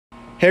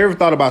Have you ever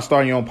thought about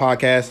starting your own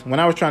podcast? When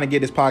I was trying to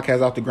get this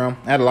podcast off the ground,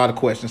 I had a lot of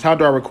questions. How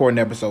do I record an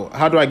episode?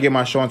 How do I get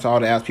my show into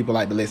all the apps people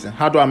like to listen?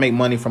 How do I make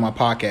money from my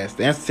podcast?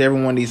 The answer to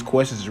every one of these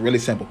questions is really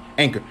simple.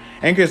 Anchor.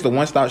 Anchor is the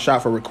one-stop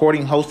shop for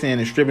recording, hosting, and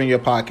distributing your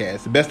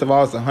podcast. The best of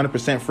all, it's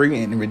 100%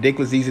 free and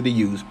ridiculous easy to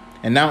use.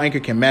 And now Anchor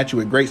can match you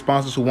with great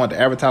sponsors who want to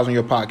advertise on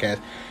your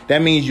podcast.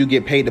 That means you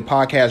get paid to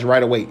podcast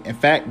right away. In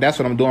fact, that's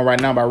what I'm doing right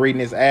now by reading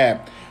this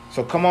ad.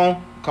 So come on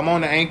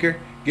to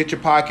Anchor. Get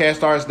your podcast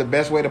started. It's the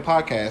best way to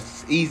podcast.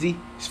 It's easy.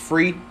 It's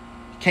free. You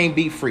can't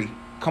beat free.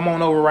 Come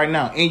on over right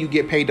now, and you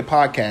get paid to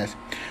podcast.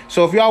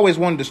 So if you always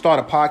wanted to start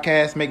a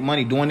podcast, make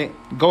money doing it,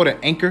 go to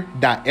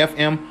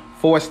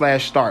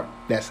anchor.fm/start.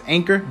 That's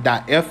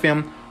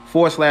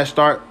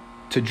anchor.fm/start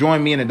to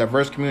join me in a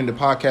diverse community of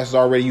podcasters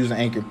already using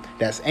Anchor.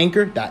 That's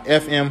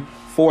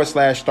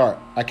anchor.fm/start.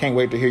 I can't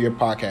wait to hear your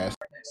podcast.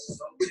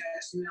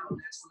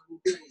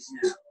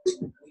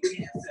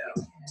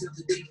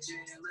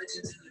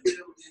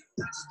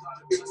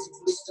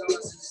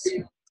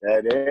 Yeah,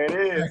 there it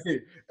is.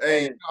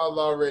 Hey, y'all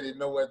already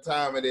know what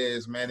time it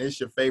is, man. It's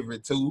your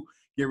favorite too.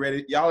 Get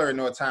ready. Y'all already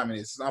know what time it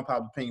is. It's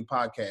Unpopular Opinion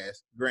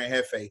Podcast. Grand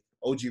Hefe,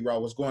 OG Raw.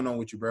 What's going on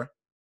with you, bro?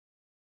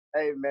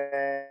 Hey,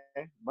 man.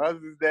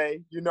 Mother's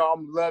Day. You know,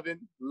 I'm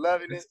loving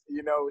it.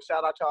 You know,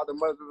 shout out to all the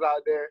mothers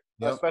out there,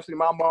 especially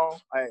my mom.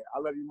 Hey, I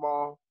love you,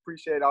 Mom.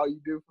 Appreciate all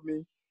you do for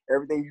me,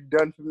 everything you've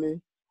done for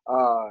me.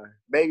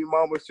 Baby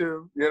mama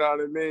too, you know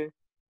what I mean?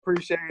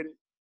 Appreciate it.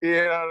 You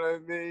know what I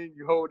mean?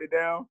 You hold it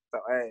down. So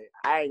hey,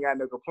 I ain't got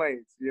no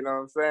complaints. You know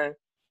what I'm saying?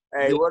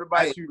 Hey, what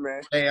about you,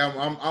 man? Hey,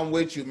 I'm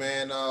with you,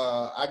 man.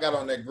 I got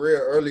on that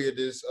grill earlier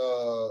this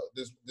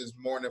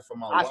morning for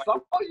my wife. I saw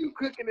you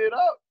cooking it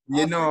up.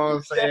 You know what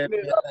I'm saying?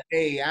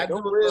 Hey, I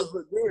do ribs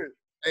look good.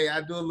 Hey,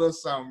 I do a little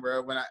something,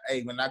 bro. When I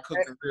cook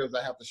the ribs,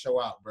 I have to show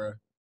out, bro.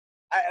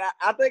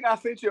 I think I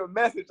sent you a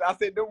message. I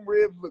said them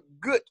ribs look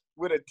good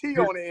with a T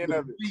on the end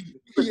of it.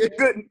 Yeah.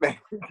 Good, man.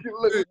 You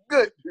look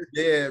good.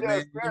 Yeah,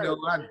 man. You know,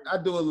 I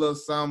do a little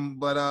something,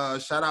 but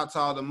shout out to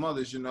all the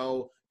mothers. You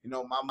know,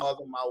 my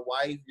mother, my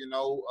wife. You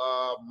know,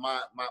 my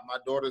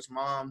daughter's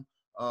mom.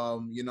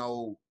 You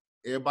know,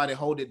 everybody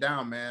hold it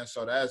down, man.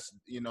 So that's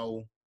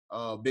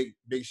big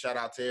shout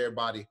out to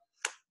everybody.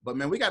 But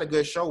man, we got a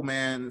good show,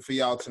 man, for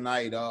y'all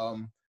tonight.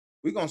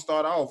 We're gonna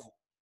start off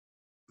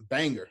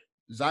banger.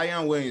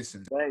 Zion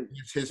Williamson,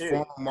 his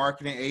former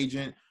marketing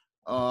agent,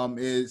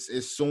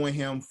 is suing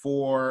him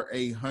for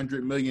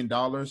 $100 million.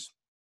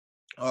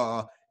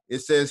 It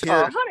says here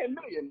 $100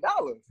 million.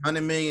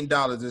 $100 million.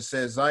 It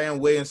says Zion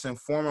Williamson,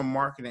 former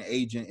marketing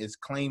agent, is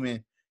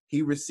claiming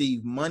he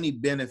received money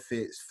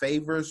benefits,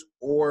 favors,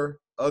 or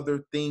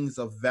other things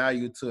of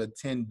value to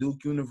attend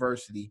Duke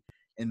University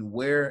and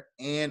wear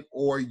and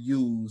or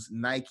use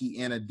Nike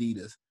and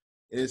Adidas.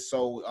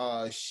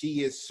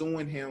 She is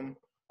suing him.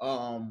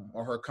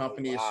 Or her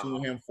company is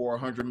suing him for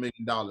 $100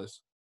 million.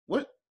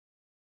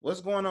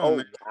 What's going on,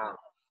 man? Wow.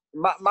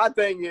 My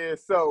thing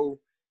is, so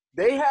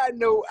they had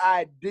no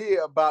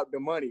idea about the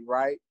money,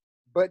 right?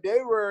 But they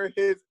were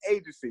his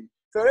agency.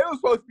 So they were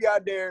supposed to be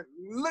out there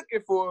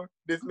looking for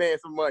this man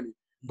some money.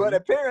 Mm-hmm. But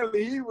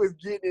apparently he was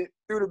getting it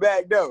through the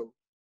back door.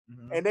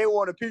 Mm-hmm. And they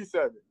want a piece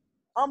of it.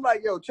 I'm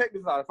like, yo, check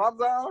this out. If I'm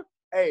Zion,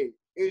 hey,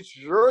 it's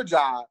your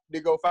job to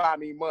go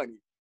find me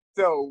money.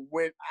 So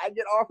when I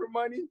get offered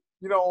money,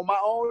 you know, on my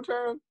own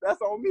terms,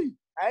 that's on me.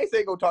 I ain't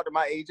say go talk to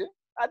my agent.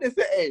 I just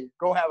said, hey,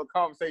 go have a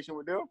conversation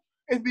with them.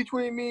 It's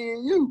between me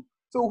and you.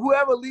 So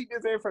whoever leaked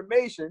this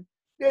information,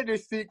 they're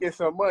just seeking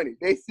some money.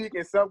 They're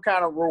seeking some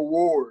kind of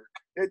reward.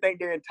 They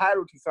think they're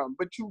entitled to something.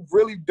 But you've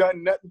really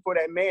done nothing for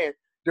that man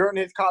during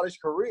his college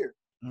career.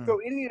 Mm. So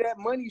any of that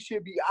money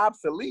should be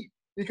obsolete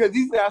because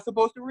he's not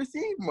supposed to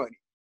receive money.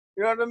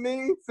 You know what I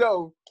mean?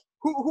 So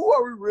who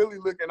are we really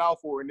looking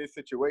out for in this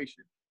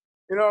situation?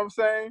 You know what I'm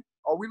saying?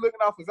 Are we looking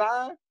out for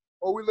Zion?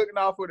 Or we looking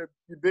out for the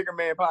bigger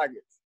man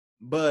pockets?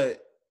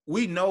 But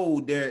we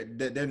know they're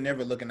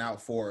never looking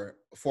out for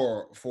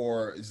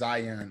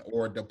Zion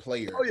or the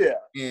player. Oh yeah.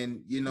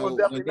 And you know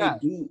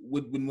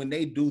when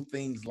they do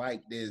things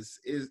like this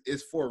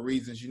is for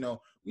reasons. You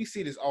know, we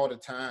see this all the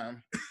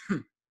time.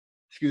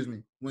 Excuse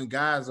me. When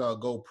guys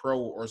go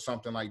pro or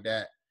something like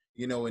that,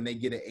 you know, and they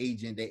get an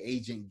agent, the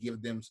agent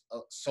give them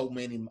so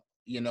many.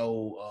 You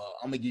know,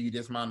 I'm gonna give you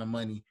this amount of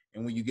money,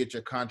 and when you get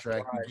your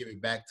contract, you give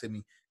it back to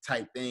me.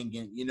 Type thing,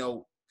 and you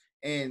know,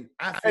 and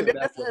I feel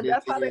that's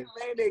how they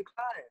land their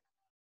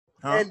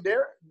client, and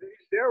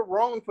they're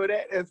wrong for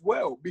that as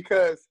well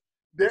because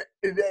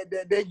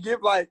they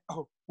give like,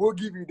 oh, we'll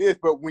give you this,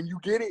 but when you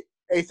get it,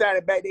 they sign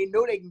it back. They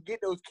know they can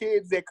get those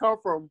kids that come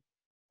from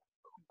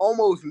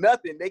almost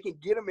nothing. They can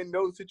get them in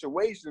those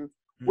situations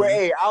where,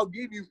 hey, I'll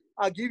lend you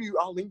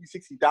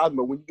 $60,000,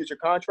 but when you get your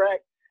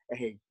contract,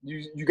 hey,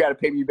 you got to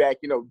pay me back,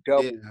 you know,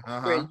 double.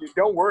 Yeah,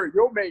 don't worry,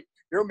 you'll make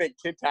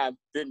 10 times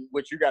than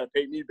what you got to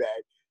pay me back.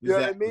 You know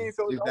what I mean?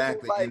 So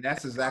exactly, and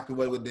that's exactly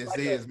what this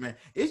is, man.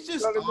 It's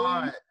just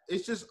odd.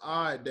 It's just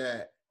odd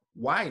that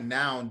why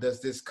now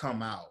does this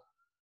come out?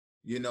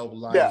 You know,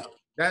 like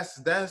that's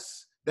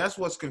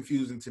what's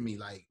confusing to me.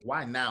 Like,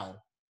 why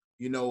now?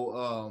 You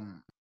know,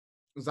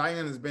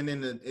 Zion has been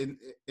in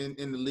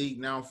the league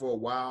now for a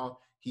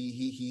while.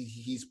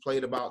 He's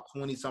played about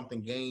 20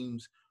 something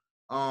games.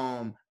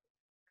 And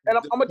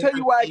I'm gonna tell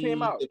you why it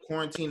came out. The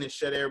quarantine has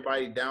shut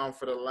everybody down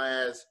for the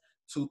last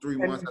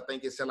 2-3 months. I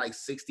think it said like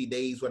 60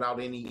 days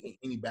without any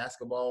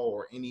basketball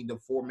or any of the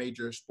 4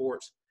 major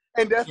sports.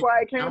 And that's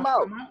why it came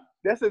out.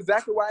 That's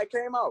exactly why it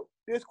came out.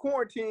 This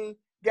quarantine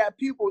got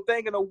people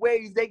thinking of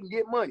ways they can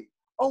get money.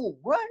 Oh,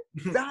 what?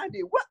 Zion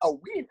did what? Oh,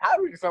 we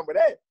entitled to some of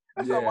that.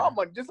 That's all my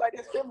money. Just like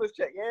that stimulus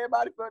check.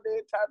 Everybody felt they're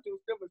entitled to a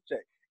stimulus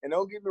check. And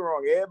don't get me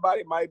wrong,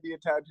 everybody might be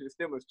entitled to the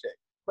stimulus check.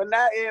 But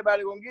not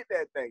everybody gonna get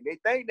that thing. They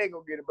think they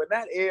gonna get it, but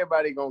not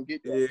everybody gonna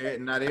get that. Yeah,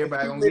 not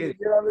everybody gonna get it.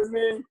 You know what I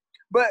mean?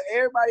 But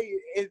everybody's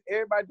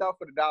off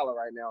for the dollar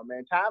right now,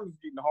 man. Times is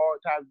getting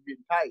hard, times is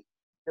getting tight.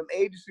 Them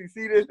agencies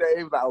see this,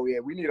 they was like, oh yeah,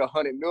 we need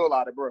 100 mil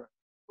out of bro.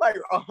 Like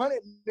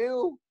 100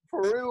 mil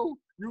for real?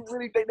 You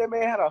really think that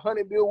man had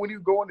 100 mil when he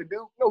was going to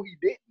do? No, he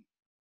didn't.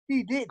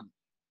 He didn't.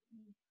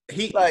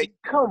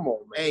 Come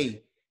on, man.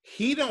 Hey,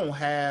 he don't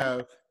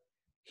have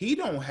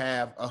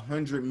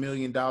 $100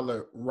 million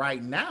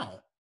right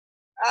now.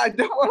 I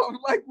don't. I'm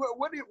like,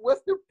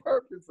 what's the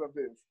purpose of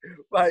this?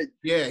 Like,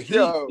 yeah, he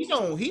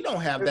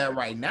don't have that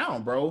right now,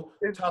 bro.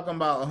 Talking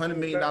about $100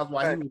 million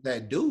while he was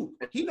that dude.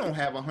 He don't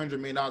have $100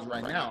 million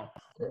right now.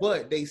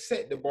 But they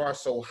set the bar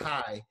so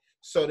high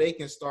so they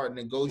can start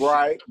negotiating.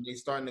 Right. They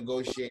start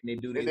negotiating. They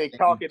do. And they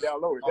talk it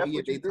down lower. That's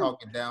what they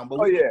talk it down. But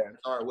we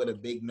start with a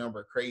big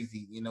number,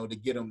 crazy, to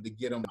get them, to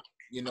get the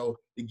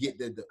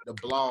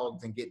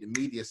blogs and get the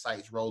media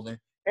sites rolling.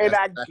 And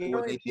that's exactly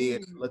what they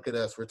did. Look at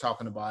us. We're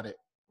talking about it.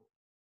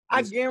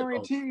 I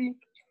guarantee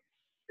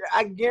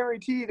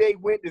they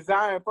went to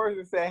Zion first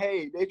and said,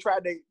 hey, they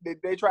tried to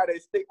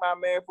stick my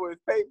man for his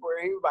paper,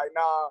 and he was like,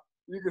 nah,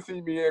 you can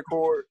see me in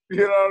court.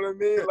 You know what I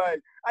mean?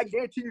 Like, I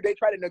guarantee you they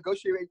tried to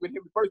negotiate with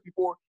him first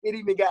before it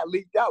even got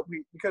leaked out,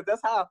 because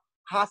that's how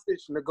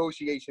hostage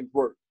negotiations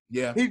work.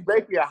 Yeah. He's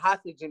basically a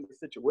hostage in the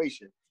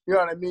situation. You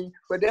know what I mean?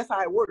 But that's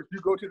how it works. You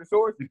go to the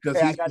source, because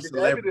hey, I got this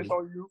evidence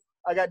on you.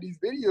 I got these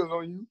videos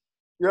on you.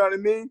 You know what I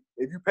mean?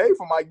 If you pay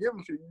for them, I give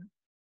them to you.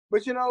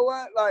 But you know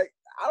what? Like,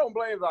 I don't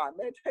blame Zion,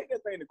 man. Take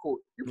that thing to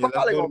court. You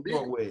probably gonna beat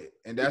it.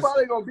 And that's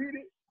probably gonna beat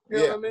it. You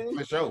know what I mean?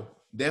 For sure.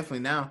 Definitely.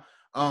 Now,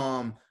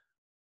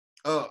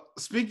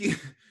 speaking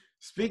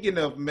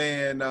of,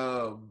 man,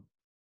 I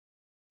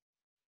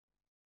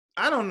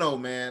don't know,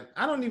 man.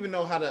 I don't even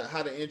know how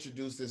to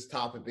introduce this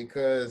topic,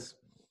 because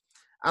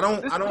I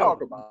don't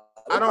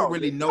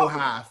really know how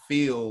I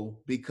feel,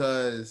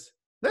 because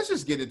let's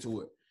just get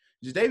into it.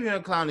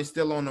 Jadeveon Clowney is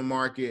still on the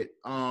market.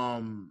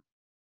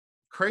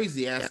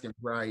 Crazy asking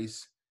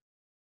price.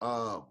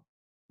 What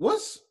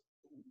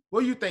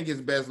do you think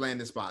his best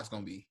landing spot is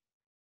gonna be?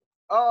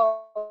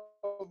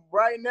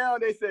 Right now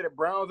they said the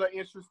Browns are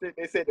interested.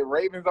 They said the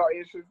Ravens are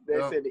interested.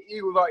 They said the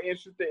Eagles are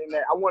interested, and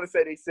I want to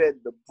say they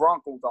said the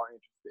Broncos are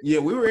interested. Yeah,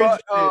 we were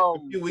interested a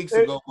few weeks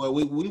ago, but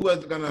we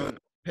wasn't gonna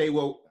pay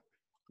what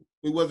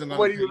he was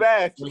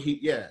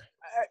asking.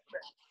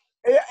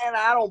 And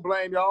I don't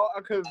blame y'all,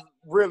 because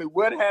really,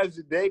 what has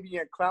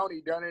Jadeveon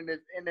Clowney done in his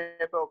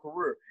NFL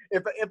career?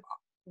 If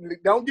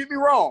don't get me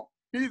wrong,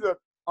 he's a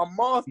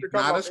monster.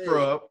 Not a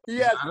scrub. He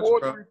has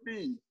 4.3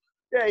 speed.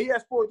 Yeah, he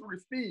has 4.3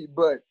 speed,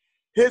 but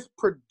his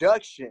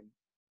production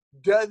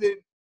doesn't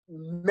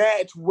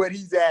match what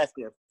he's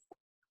asking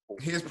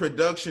for. His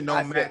production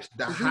don't match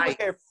the height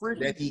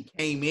that he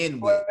came in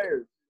with.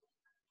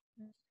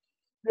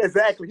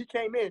 Exactly. He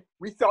came in.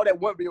 We saw that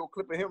one video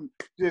clip of him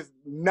just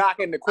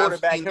knocking the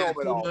quarterback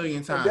helmet off.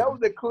 That was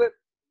a clip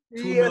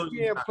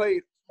ESPN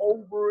played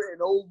over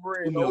and over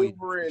and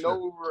over and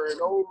over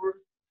and over.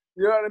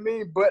 You know what I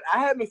mean? But I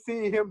haven't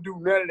seen him do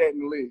none of that in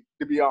the league,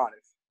 to be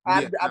honest.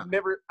 I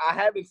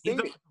haven't seen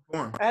it.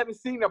 I haven't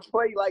seen a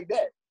play like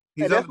that.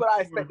 And that's what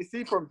I expect to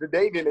see from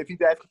Jadeveon if he's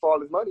asking for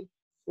all his money.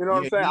 You know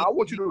what I'm saying? I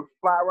want you to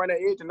fly around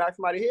that edge and knock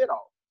somebody's head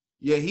off.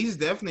 Yeah, he's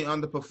definitely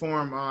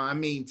underperformed.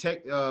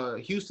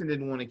 Houston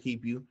didn't want to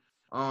keep you.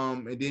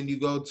 And then you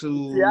go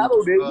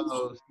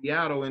to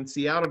Seattle, and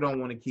Seattle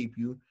don't want to keep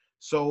you.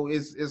 So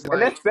it's like,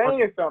 and that's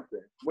saying something.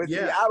 When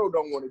Seattle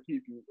don't want to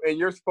keep you, and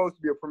you're supposed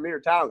to be a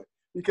premier talent,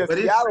 because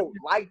Seattle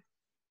likes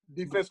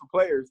defensive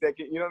players that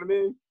can, you know what I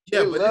mean?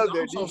 Yeah, but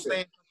it's also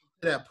saying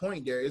to that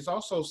point there. It's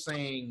also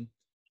saying,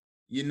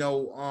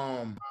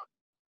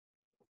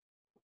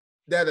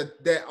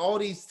 that all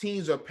these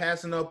teams are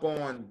passing up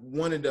on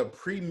one of the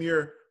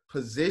premier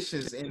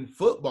positions in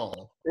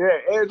football. Yeah,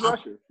 edge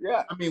rushers.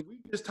 Yeah. I mean, we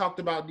just talked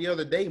about the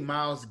other day,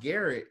 Myles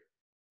Garrett,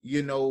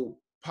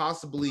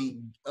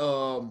 possibly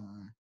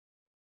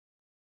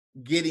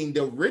getting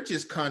the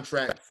richest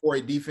contract for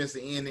a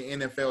defensive end in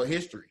NFL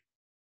history.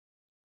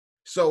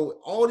 So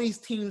all these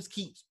teams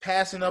keep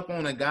passing up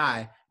on a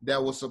guy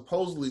that was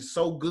supposedly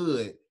so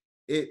good.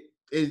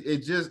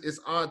 It's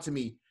odd to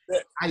me.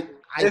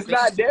 It's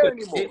not there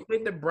anymore.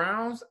 With the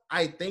Browns,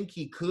 I think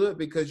he could,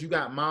 because you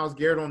got Myles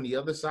Garrett on the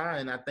other side,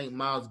 and I think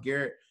Myles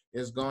Garrett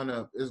is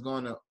gonna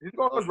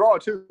draw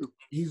too.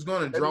 He's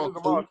gonna draw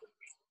too.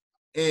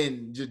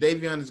 And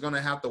Jadeveon is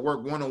gonna have to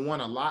work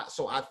one-on-one a lot.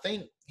 So I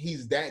think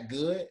he's that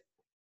good.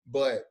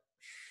 But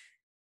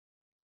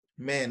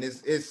man,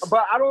 it's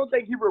But I don't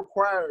think he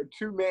required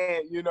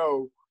 2-man,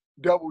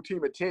 double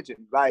team attention.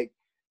 Like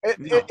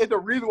no, it's the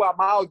reason why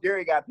Myles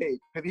Garrett got paid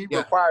because he yeah,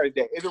 requires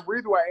that. It's the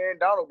reason why Aaron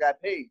Donald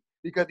got paid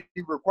because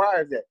he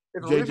requires that.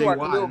 It's the reason J.J. why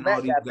Watt Khalil and all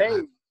Mack these got guys,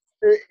 paid.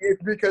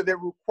 It's because they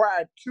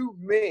required 2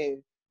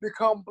 men to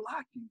come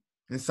block you.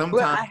 and But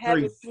sometimes I three.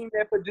 haven't seen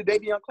that for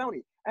Jadeveon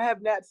Clowney. I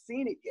have not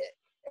seen it yet.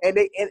 And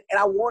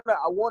I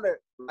wanna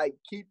like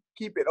keep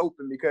it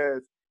open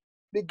because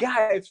the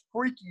guy is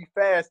freaky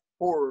fast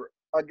for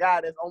a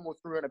guy that's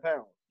almost 300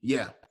 pounds.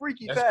 Yeah,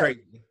 Freaky that's fast.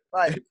 crazy.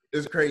 Like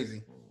It's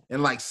crazy,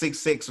 and like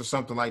 6'6" or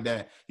something like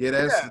that. Yeah,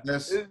 yeah,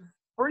 that's. it's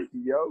freaky,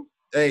 yo.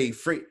 Hey,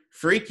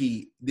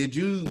 freaky. Did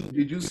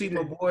you see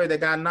my boy that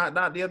got knocked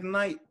out the other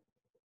night?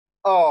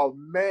 Oh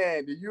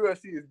man, the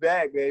UFC is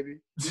back, baby.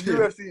 The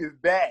UFC is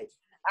back.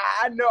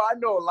 I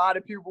know a lot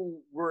of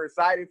people were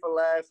excited for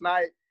last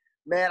night.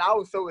 Man, I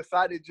was so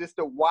excited just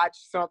to watch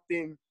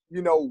something,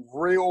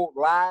 real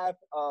live.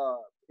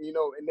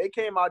 And they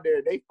came out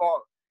there, they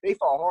fought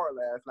hard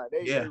last night.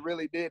 They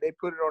really did. They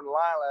put it on the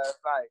line last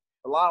night.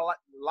 A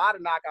lot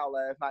of knockout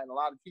last night and a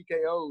lot of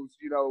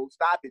TKOs,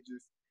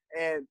 stoppages.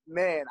 And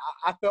man,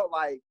 I felt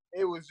like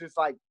it was just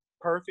like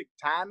perfect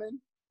timing,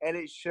 and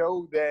it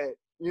showed that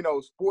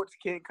sports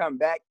can come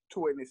back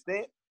to an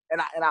extent.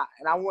 And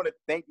I want to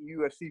thank the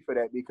UFC for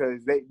that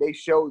because they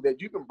showed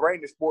that you can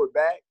bring the sport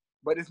back,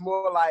 but it's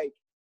more like,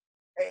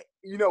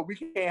 we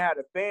can't have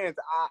the fans.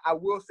 I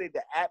will say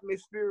the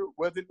atmosphere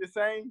wasn't the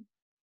same,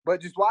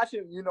 but just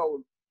watching,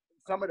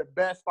 some of the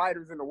best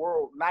fighters in the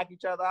world knock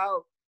each other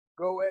out,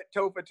 go at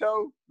toe for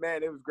toe,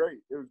 man, it was great.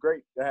 It was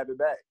great to have it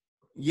back.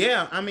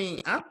 Yeah, I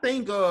mean, I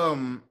think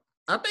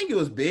it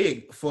was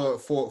big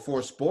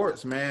for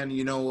sports, man.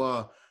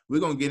 We're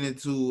gonna get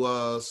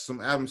into some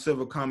Adam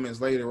Silver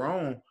comments later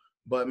on,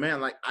 but man,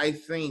 like I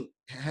think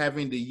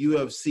having the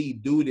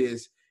UFC do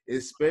this,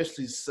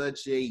 especially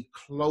such a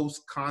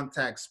close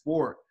contact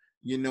sport,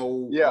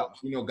 Yeah.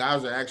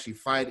 Guys are actually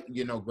fighting,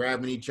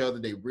 grabbing each other,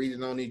 they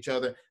breathing on each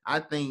other. I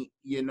think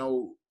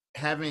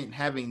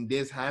having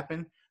this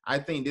happen, I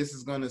think this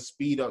is gonna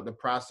speed up the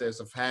process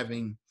of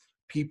having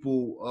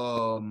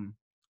people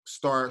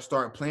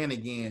start playing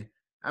again.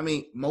 I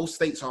mean, most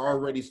states are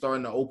already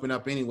starting to open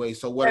up anyway.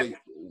 So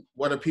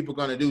what are people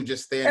going to do?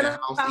 Just stay in the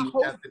house even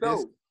after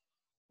this?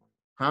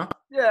 Huh?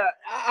 Yeah,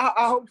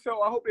 I hope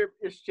so. I hope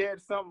it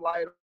sheds some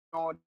light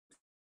on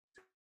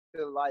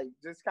to like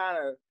just kind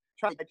of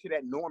try to get to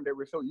that norm that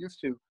we're so used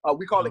to.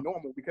 We call it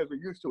normal because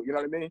we're used to it. You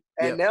know what I mean?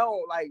 And now,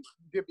 like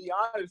to be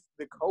honest,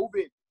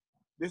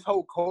 this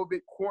whole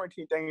COVID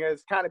quarantine thing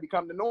has kind of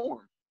become the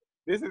norm.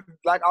 This is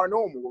like our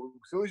normal.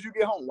 As soon as you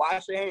get home,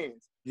 wash your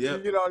hands. Yeah.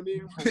 You know what I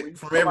mean? When you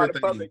From everything.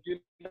 Public, you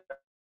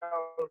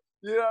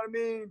know what I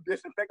mean?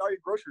 Disinfect all your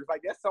groceries.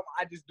 Like that's something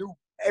I just do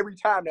every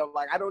time. Now,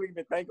 like I don't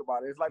even think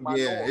about it. It's like my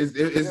norm.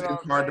 It's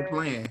hard to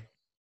plan.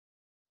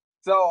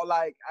 So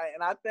like,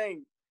 I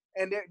think,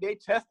 and they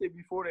tested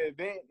before the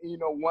event.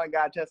 One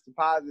guy tested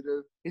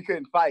positive. He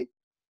couldn't fight,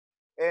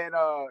 and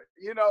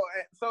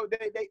so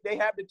they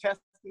have the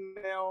testing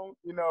now.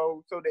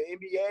 So the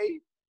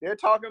NBA. They're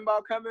talking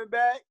about coming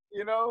back,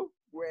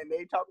 when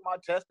they talk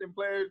about testing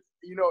players,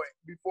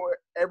 before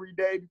every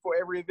day, before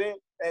every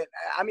event. And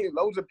I mean,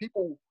 loads of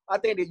people, I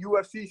think the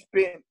UFC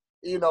spent,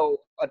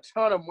 a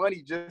ton of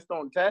money just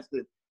on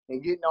testing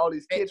and getting all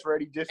these kits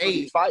ready just for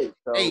these fights.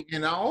 So.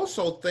 And I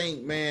also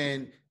think,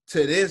 man,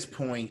 to this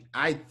point,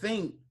 I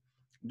think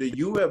the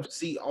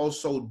UFC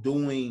also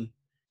doing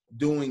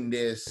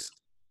this,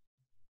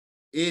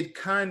 it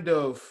kind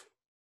of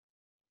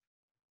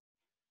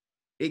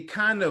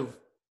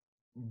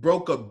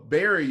broke a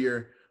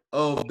barrier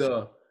of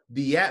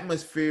the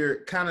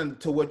atmosphere, kind of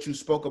to what you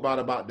spoke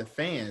about the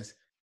fans.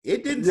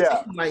 It didn't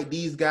seem like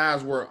these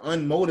guys were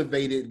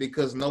unmotivated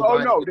because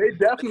nobody. Oh no, they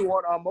definitely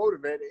weren't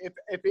unmotivated.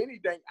 If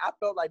anything, I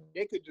felt like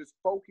they could just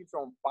focus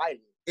on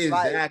fighting.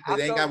 Exactly,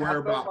 they ain't got to worry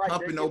about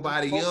pumping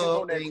nobody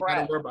up. They ain't got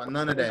to worry about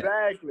none of that.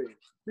 Exactly,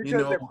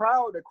 because the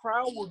crowd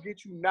will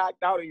get you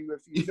knocked out in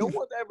UFC. No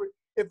one's ever.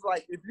 If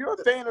you're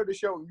a fan of the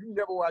show and you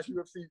never watch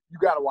UFC, you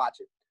gotta watch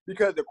it.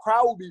 Because the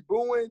crowd will be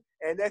booing,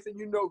 and that's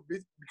when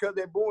because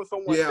they're booing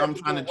someone. Yeah, I'm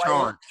trying to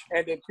charge.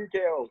 And then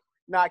TKO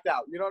knocked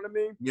out. You know what I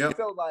mean? Yeah.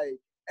 So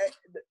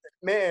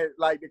man,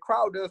 the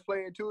crowd does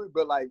play into it,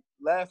 but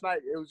last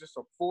night it was just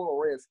a full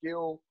array of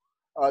skill.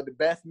 The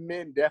best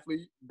men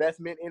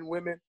and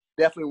women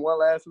definitely won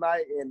last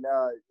night, and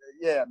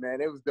yeah, man,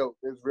 it was dope.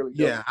 It was really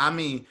dope. Yeah, I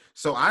mean,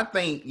 so I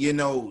think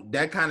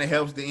that kind of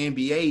helps the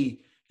NBA.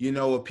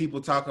 If people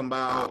talking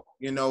about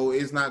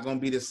it's not going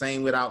to be the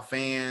same without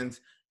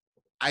fans.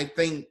 I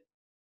think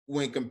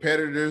when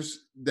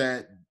competitors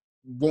that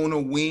want to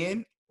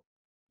win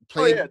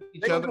play with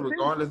each other,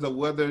 regardless of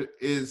whether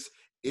it's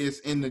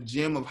in the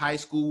gym of high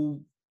school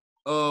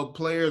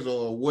players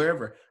or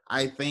wherever,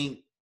 I think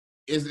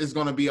it's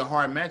going to be a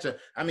hard matchup.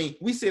 I mean,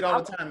 we see it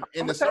all the time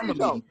in the summer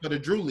league for the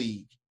Drew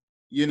League,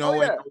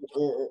 or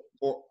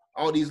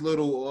all these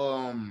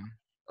little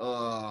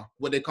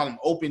what they call them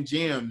open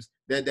gyms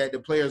that the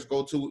players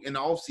go to in the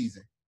off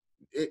season.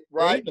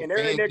 right? Ain't And no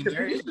they're in fans there in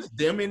there. It's competing. just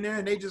them in there,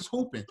 and they just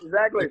hooping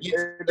Exactly.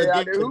 They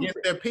out there against hooping.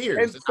 their peers.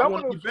 And I some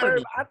want of to those be better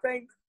players, than I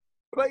think,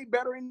 play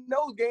better in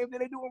those games than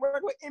they do in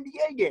regular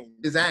NBA games.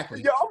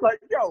 exactly Yo, I'm like,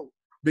 I'm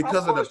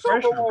because of the sure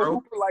pressure, won't bro.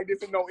 hooping like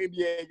this in no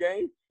NBA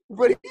game,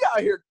 but he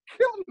out here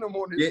killing them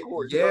on his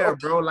court. Yeah,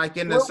 bro. Like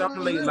in the What summer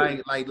was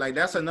league, it? like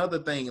that's another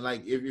thing.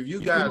 Like if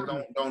you guys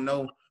don't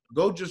know,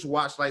 go just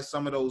watch like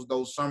some of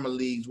those summer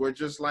leagues where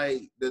just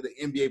like the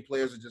NBA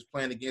players are just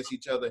playing against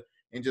each other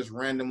in just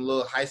random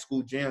little high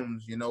school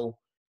gyms, you know.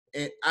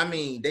 And I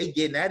mean, they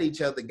getting at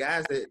each other,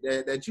 guys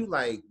that you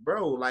like,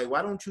 bro. Like,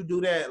 why don't you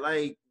do that?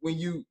 Like when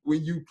you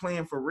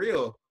playing for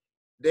real,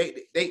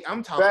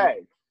 I'm talking,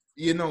 Facts.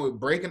 you know,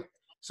 breaking.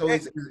 So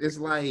And it's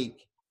like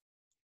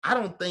I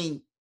don't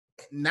think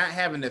not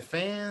having the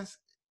fans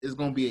is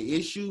going to be an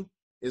issue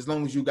as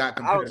long as you got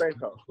I don't competitive think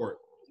so. support.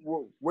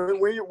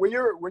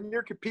 When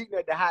you're competing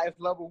at the highest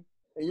level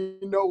and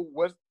you know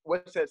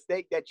what's at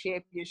stake, that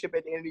championship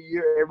at the end of the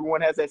year,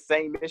 everyone has that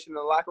same mission in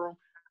the locker room.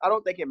 I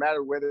don't think it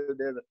matters whether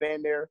there's a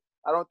fan there.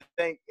 I don't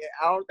think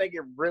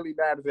it really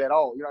matters at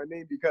all. You know what I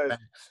mean? Because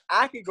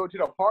I could go to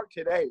the park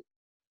today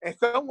and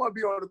someone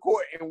be on the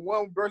court and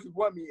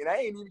 1-versus-1 me, and I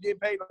ain't even getting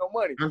paid no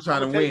money. I'm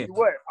trying to tell win. you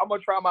what, I'm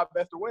gonna try my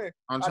best to win.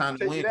 I'm trying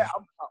to win.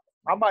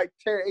 I might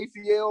tear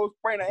ACLs,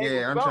 sprain an ankle,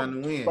 Yeah, I'm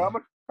trying to win. but I'm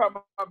gonna try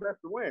my best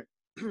to win.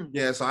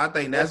 Yeah, so I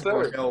think that's Yes,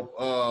 going sir. to help.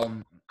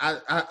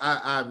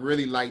 I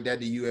really like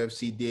that the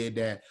UFC did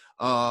that.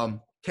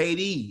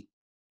 KD,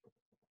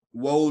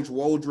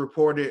 Woj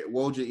reported,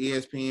 Woj at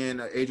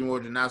ESPN, Adrian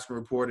Wojnarowski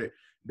reported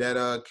that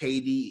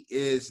KD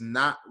is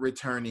not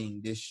returning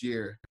this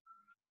year.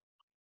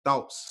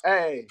 Thoughts?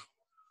 Hey,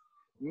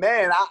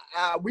 man,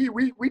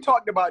 we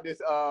talked about this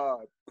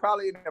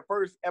probably in the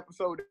first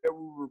episode that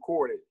we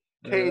recorded.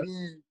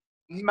 KD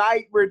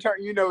might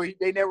return. You know,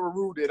 they never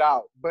ruled it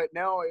out, but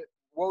now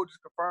Woj is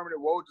confirming it.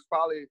 Woj is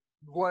probably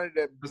one of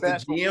the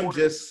best the GM reporters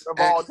just of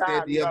all time.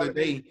 said the other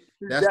day.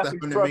 That's the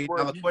 $100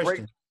 million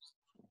question.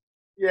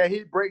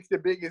 He breaks the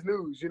biggest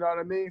news. You know what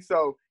I mean?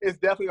 So it's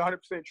definitely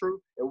 100% true.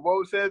 If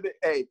Woj says it,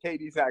 hey,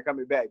 KD's not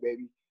coming back,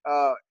 baby.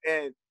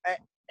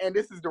 And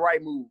this is the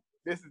right move.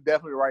 This is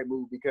definitely the right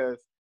move because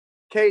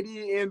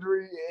KD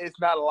injury,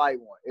 it's not a light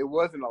one. It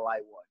wasn't a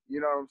light one.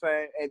 You know what I'm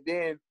saying? And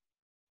then,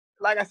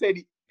 like I said,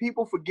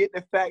 people forget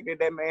the fact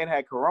that man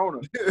had corona.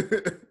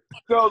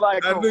 So,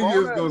 like, I knew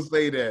you was going to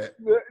say that.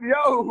 The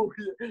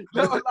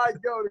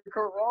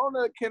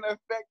corona can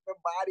affect the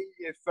body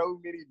in so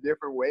many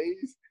different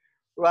ways.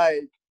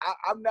 Like,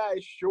 I'm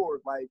not sure,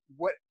 like,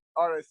 what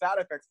are the side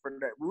effects for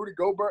that? Rudy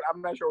Gobert,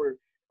 I'm not sure,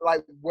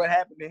 like, what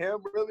happened to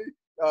him, really.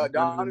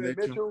 Donovan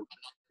Mitchell.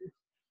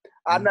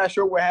 I'm not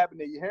sure what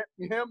happened to him.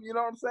 You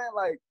know what I'm saying?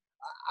 Like,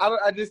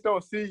 I just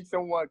don't see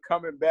someone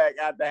coming back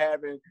after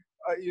having,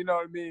 you know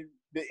what I mean,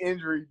 the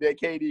injury that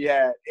KD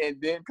had and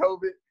then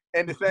COVID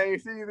in the same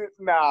season.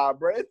 Nah,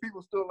 bro, there's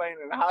people still laying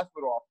in the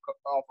hospital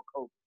off of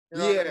COVID. You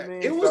know what I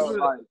mean?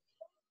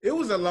 It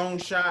was a long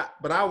shot,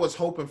 but I was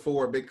hoping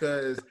for it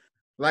because,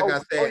 like I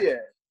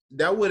said,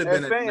 that would have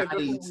been a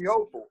nice.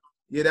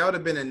 Yeah, that would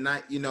have been a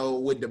nice, you know,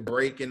 with the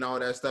break and all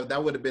that stuff.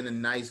 That would have been a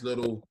nice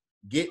little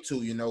get to,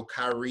 you know,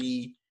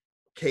 Kyrie,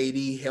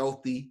 KD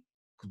healthy.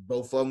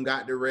 Both of them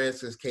got the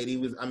rest because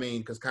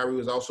Kyrie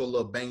was also a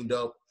little banged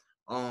up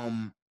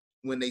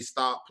when they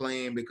stopped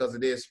playing because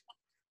of this.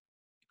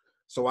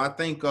 So I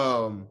think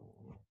I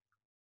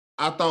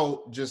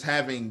thought just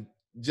having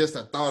just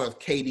a thought of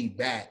KD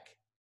back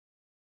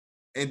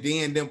and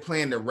then them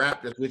playing the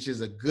Raptors, which is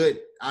a good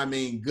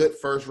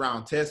first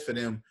round test for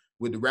them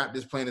with the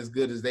Raptors playing as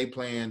good as they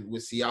playing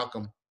with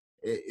Siakam.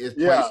 It's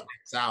playing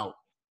out.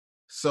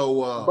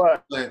 So,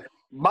 but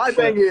my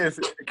thing is,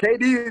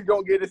 KD is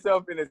gonna get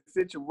himself in a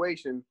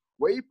situation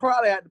where he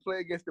probably had to play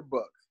against the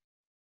Bucks.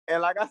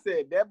 And like I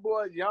said, that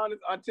boy Giannis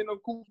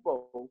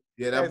Antetokounmpo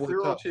has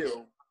zero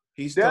chill.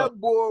 He's that tough.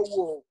 boy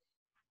will.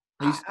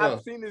 He's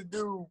I've seen this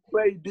dude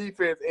play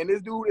defense, and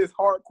this dude is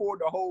hardcore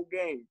the whole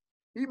game.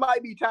 He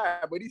might be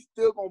tired, but he's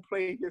still gonna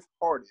play his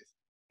hardest.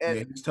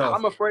 And he's tough.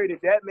 I'm afraid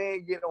if that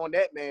man get on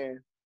that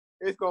man,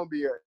 it's gonna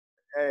be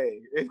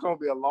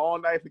a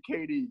long night for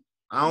KD.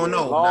 I don't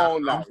know.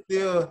 Long night.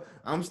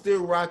 I'm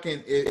still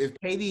rocking. If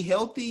KD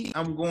healthy,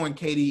 I'm going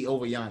KD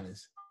over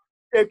Giannis.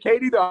 If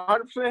KD's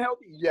 100%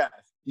 healthy, yes.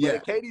 Yeah.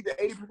 But if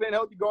KD's 80%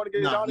 healthy going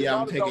against Giannis, yeah,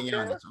 I'm taking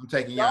Giannis. I'm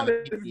taking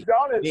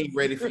Giannis. He ain't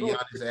ready for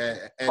Giannis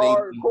at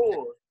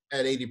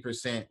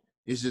 80%.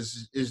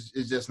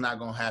 It's just not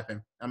gonna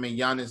happen. I mean,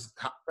 Giannis,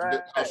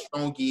 how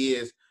strong he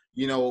is.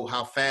 You know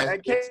how fast.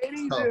 And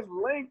KD's just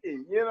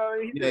linky. You know,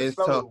 it's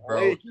tough,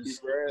 bro.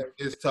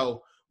 It's tough.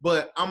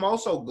 But I'm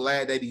also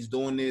glad that he's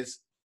doing this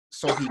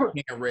so he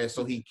can rest,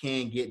 so he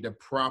can get the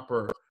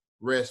proper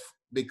rest.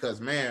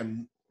 Because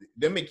man,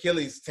 them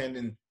Achilles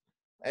tendon.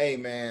 Hey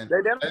man,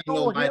 they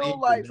don't heal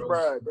like,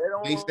 bro.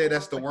 They say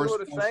that's the worst.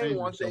 The same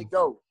once they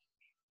go.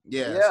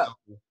 Yeah.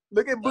 So.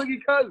 Look at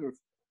Boogie Cousins.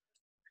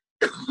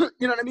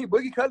 You know what I mean?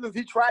 Boogie Cousins,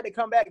 he tried to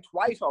come back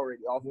twice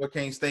already. Boy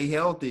can't stay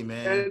healthy,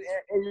 man.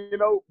 And you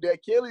know, the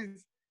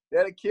Achilles,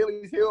 that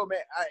Achilles heel, man.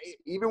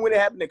 Even when it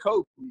happened to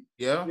Kobe,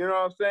 Yeah. you know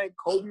what I'm saying?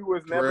 Kobe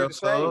was never Terrell the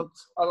same.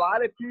 Suggs. A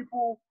lot of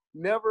people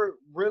never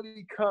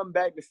really come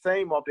back the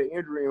same off the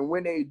injury, and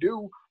when they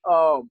do,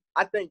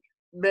 I think,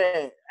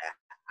 man,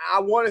 I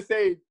want to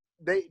say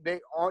they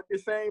aren't the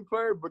same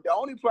player, but the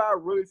only player I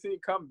really seen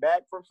come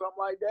back from something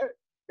like that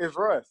is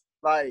Russ.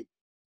 Like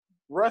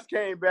Russ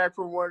came back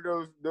from one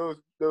of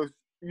those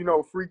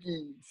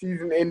freaky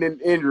season-ending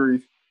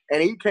injuries,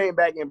 and he came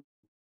back and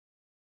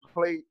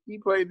played. He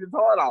played his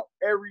heart out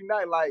every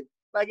night, like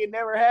it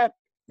never happened.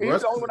 And he's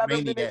Russ the only is one I've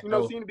ever been, maniac,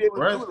 though. seen to be able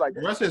to do it like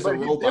that. Russ is But a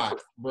he's robot,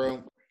 different.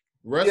 bro.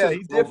 Russ Yeah, is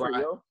he's a robot,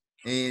 different,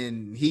 yo.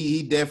 and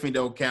he definitely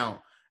don't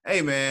count.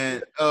 Hey,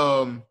 man,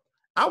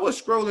 I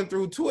was scrolling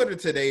through Twitter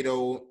today,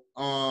 though,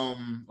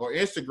 or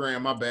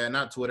Instagram. My bad,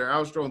 not Twitter. I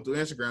was scrolling through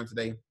Instagram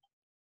today,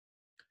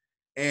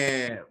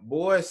 and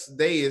boys,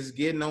 they is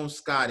getting on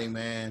Scotty,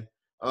 man.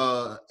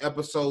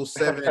 Episode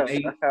 7 and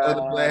 8 of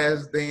The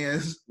Last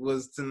Dance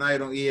was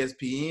tonight on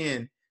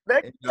ESPN.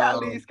 They gotta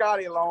leave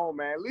Scotty alone,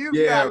 man. Leave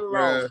Yeah, Scotty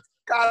alone.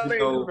 Scotty ain't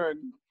bro. do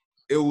nothing.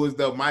 It was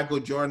the Michael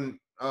Jordan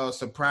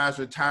surprise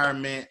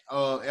retirement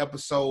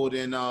episode,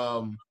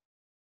 and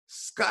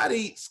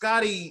Scotty,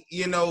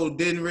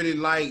 didn't really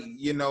like,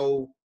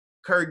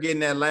 Kurt getting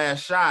that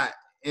last shot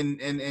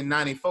in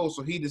 94,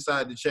 so he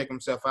decided to check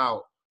himself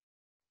out.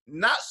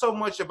 Not so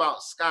much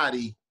about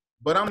Scotty,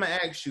 but I'm gonna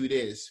ask you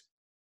this.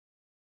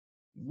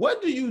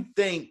 What do you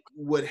think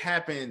would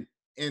happen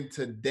in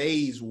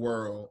today's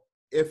world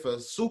if a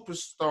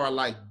superstar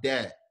like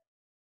that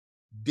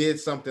did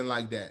something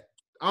like that?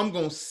 I'm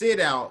going to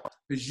sit out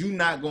because you're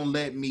not going to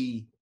let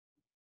me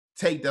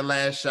take the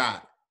last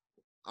shot.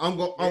 I'm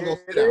going to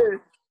sit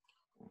out.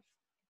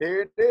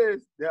 Here it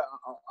is. The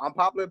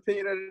unpopular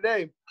opinion of the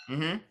day.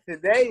 Mm-hmm.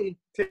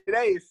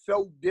 Today is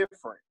so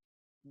different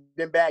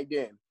than back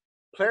then.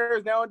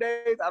 Players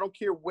nowadays, I don't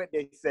care what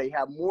they say,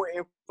 have more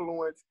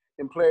influence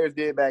than players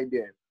did back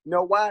then. You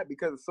know why?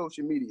 Because of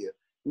social media.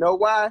 You know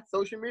why?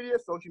 Social media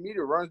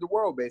runs the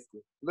world,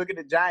 basically. Look at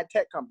the giant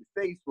tech companies,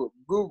 Facebook,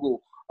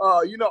 Google,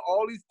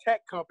 all these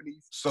tech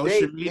companies.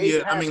 Social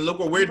media, look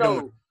what we're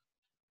doing.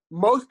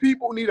 Most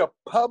people need a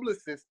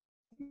publicist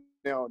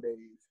nowadays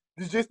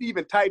to just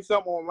even type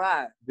something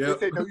online. Yep.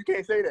 They say, no, you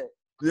can't say that.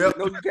 Yep.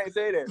 No, you can't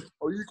say that.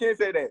 Or you can't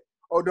say that.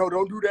 Oh, no,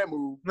 don't do that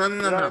move. No.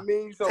 You know what I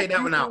mean? So take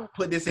that one out.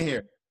 Put this in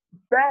here.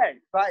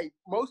 Like,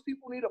 most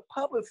people need a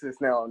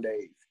publicist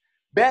nowadays.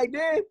 Back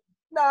then,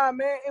 nah,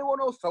 man, it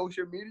wasn't no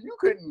social media. You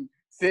couldn't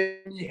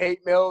send me hate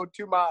mail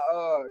to my,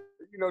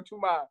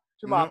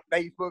 to my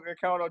Facebook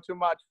account or to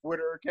my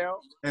Twitter account.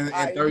 And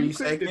 30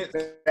 seconds.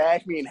 Just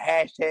bash me and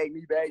hashtag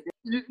me back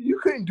then. You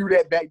couldn't do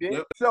that back then.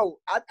 Yep. So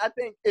I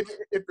think if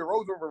the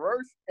roles were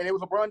reversed and it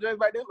was LeBron James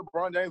back then,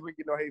 LeBron James wouldn't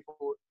get no hate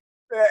for it.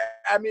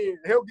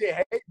 He'll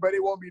get hate, but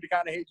it won't be the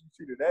kind of hate you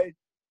see today.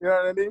 You know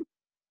what I mean?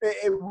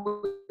 It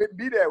wouldn't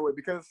be that way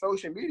because of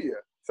social media.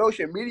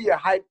 Social media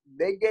hype,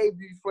 they gave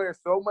these players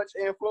so much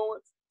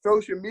influence.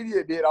 Social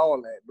media did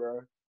all that, bro.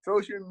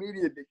 Social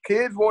media, the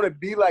kids want to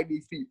be like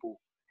these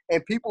people.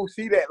 And people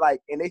see that,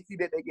 and they see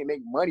that they can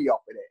make money off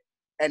of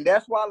that. And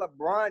that's why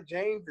LeBron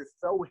James is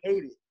so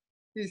hated.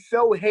 He's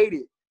so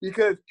hated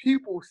because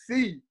people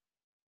see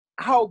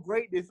how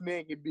great this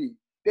man can be.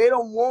 They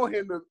don't want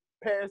him to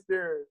pass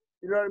their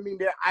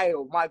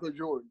idol, Michael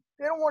Jordan.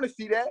 They don't want to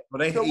see that.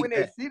 So when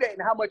they see that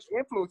and how much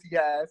influence he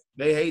has,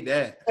 they hate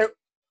that.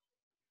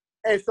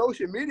 And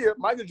social media,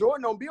 Michael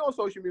Jordan don't be on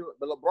social media,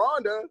 but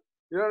LeBron does.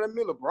 You know what I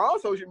mean?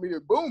 LeBron's social media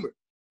booming.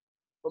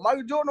 But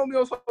Michael Jordan don't be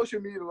on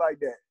social media like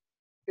that.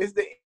 It's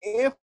the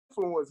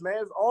influence, man.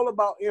 It's all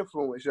about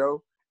influence,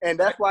 yo. And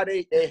that's why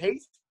they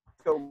hate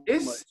so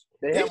much.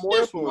 They have more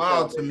influence. It's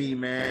wild to me,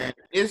 man.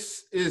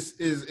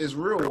 It's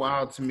real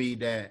wild to me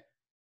that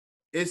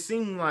it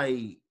seemed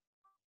like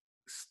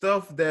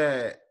stuff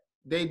that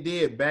they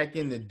did back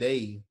in the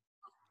day,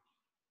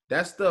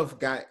 that stuff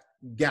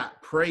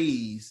got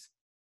praised,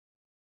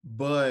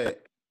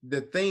 but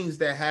the things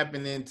that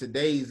happen in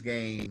today's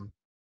game,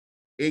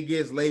 it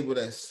gets labeled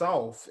as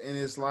soft, and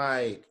it's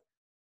like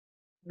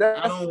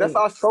that's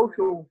our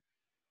social.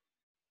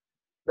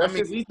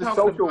 We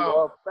talked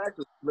about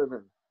factors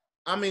living.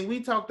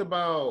 We talked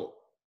about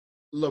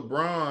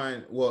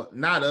LeBron. Well,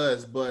 not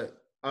us, but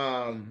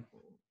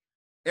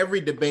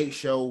every debate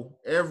show,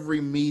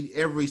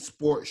 every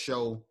sports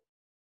show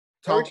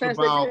talked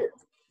about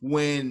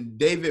when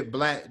David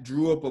Black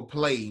drew up a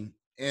play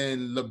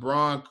and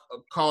LeBron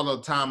called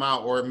a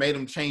timeout or made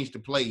him change the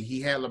play.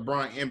 He had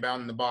LeBron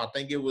inbounding the ball. I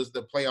think it was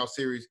the playoff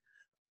series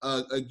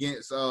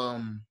against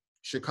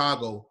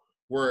Chicago,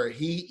 where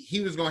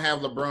he was going to have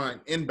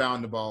LeBron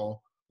inbound the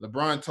ball.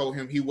 LeBron told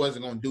him he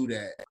wasn't going to do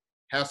that.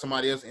 Have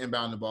somebody else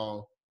inbound the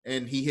ball,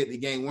 and he hit the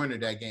game winner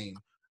that game.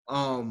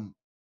 And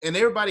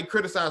everybody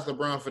criticized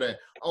LeBron for that.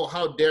 Oh,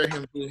 how dare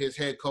him do his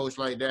head coach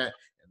like that,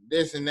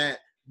 this and that.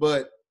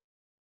 But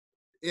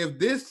if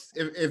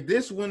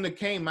this wouldn't have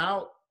came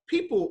out,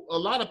 a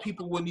lot of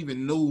people wouldn't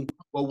even know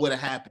what would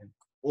have happened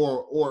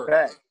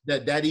or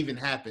that even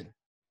happened.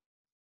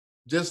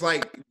 Just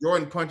like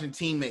Jordan punching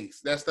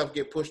teammates, that stuff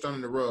get pushed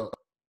under the rug.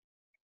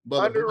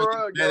 But Under the LeBron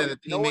rug, gets mad yo. at a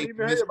No one teammate even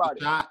who heard missed about the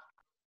it. shot,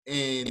 I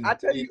and,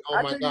 tell and you,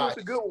 oh my gosh, what's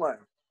a good one.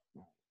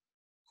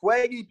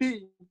 Swaggy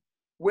P,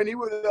 when he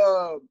was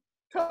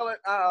telling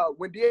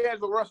when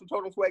D'Angelo Russell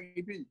told him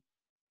Swaggy P,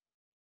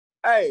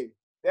 hey,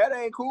 that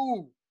ain't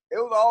cool. It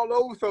was all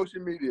over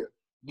social media.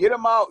 Get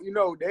him out. You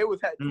know, they was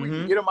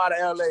tweeting, get him out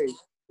of LA.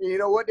 And you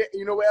know what?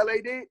 You know what LA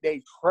did?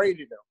 They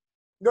traded him.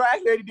 No,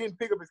 actually, they didn't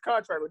pick up his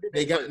contract. But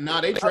they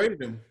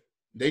traded him.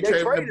 They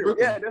traded him to him. Brooklyn.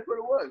 Yeah, that's what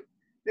it was.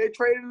 They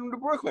traded him to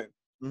Brooklyn.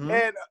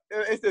 And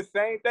it's the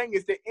same thing.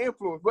 It's the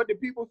influence. What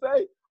did people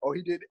say? Oh,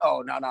 he did.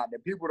 Oh, no. The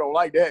people don't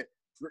like that.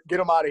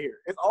 Get him out of here.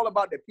 It's all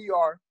about the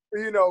PR.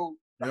 You know,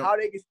 how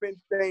they can spend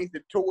things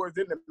towards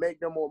them to make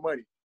them more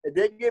money. If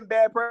they get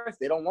bad press,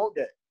 they don't want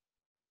that.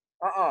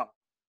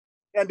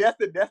 And that's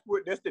the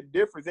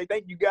difference. They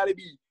think you got to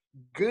be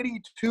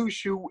goody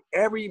two-shoe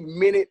every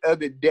minute of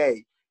the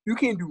day. You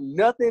can do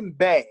nothing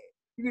bad.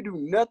 You can do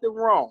nothing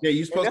wrong. Yeah,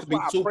 you're supposed to be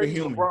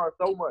superhuman. LeBron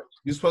so much.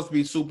 You're supposed to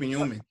be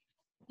superhuman.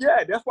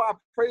 Yeah, that's why I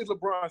praise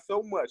LeBron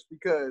so much,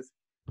 because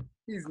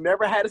he's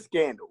never had a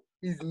scandal.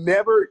 He's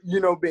never,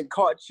 been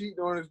caught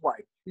cheating on his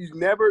wife. He's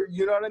never,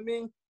 you know what I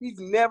mean? He's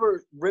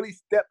never really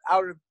stepped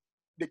out of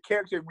the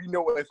character we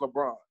know as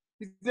LeBron.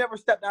 He's never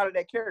stepped out of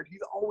that character.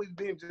 He's always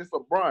been just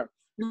LeBron.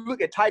 You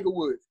look at Tiger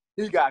Woods,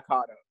 he got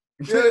caught up.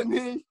 You know what I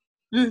mean?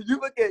 You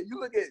look at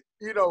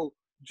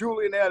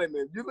Julian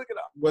Edelman. You look at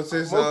what's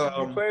his most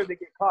of these players that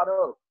get caught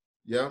up.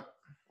 Yeah.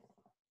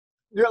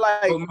 You're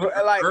like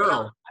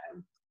Earl.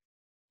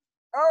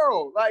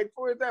 Like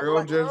for example,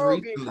 Earl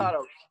Earl getting caught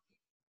up.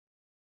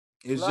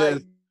 It's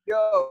like,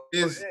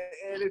 just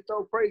and it's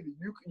so crazy.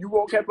 You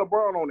won't catch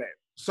LeBron on that.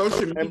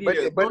 Social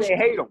media, but they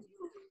hate him.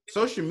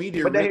 Social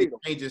media really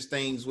changes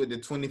things with the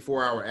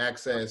 24-hour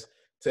access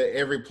to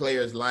every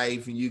player's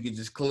life, and you can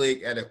just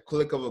click at a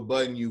click of a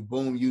button. You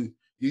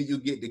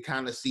get to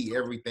kind of see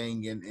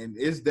everything, and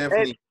it's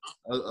definitely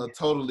a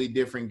totally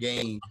different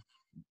game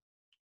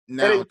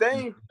now. And the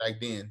thing back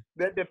then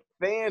that the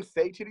fans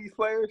say to these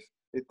players,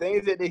 the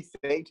things that they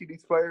say to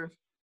these players,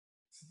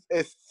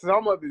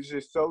 some of it's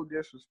just so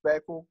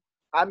disrespectful.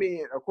 I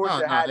mean, of course,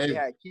 they had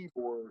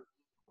keyboards.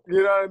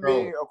 You know what I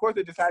mean? Of course,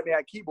 they just had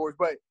keyboards.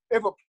 But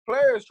if a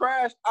player is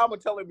trash, I'm going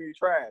to tell him he's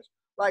trash.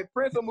 Like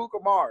Prince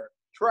Amukamara,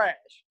 trash,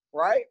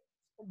 right?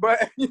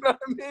 But, you know what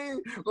I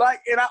mean?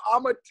 Like, and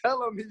I'm going to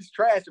tell him he's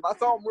trash. If I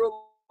saw him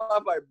real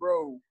life, like,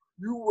 bro,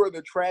 you were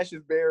the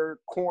trashest Bear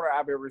corner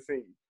I've ever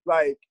seen.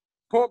 Like,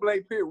 point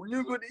blank period. When you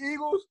was with the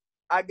Eagles,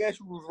 I guess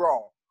you was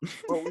wrong.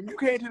 But when you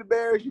came to the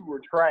Bears, you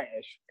were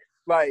trash.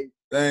 Like,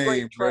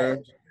 straight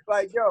trash.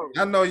 Like, yo.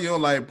 I know you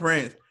don't like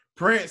Prince.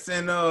 Prince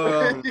and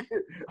Mitch.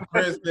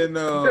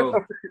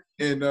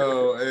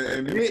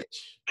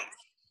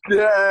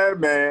 Yeah,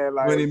 man.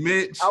 Like,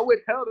 Mitch. I would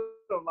tell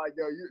them, like,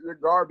 yo, you're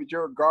garbage.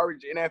 You're a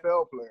garbage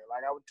NFL player.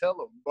 Like, I would tell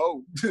them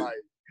both.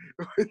 Like,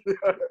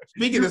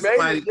 speaking of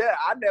somebody,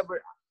 I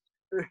never.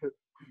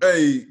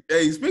 hey,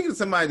 speaking of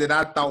somebody that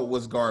I thought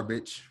was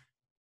garbage,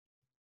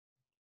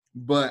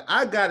 but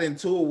I got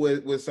into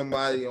it with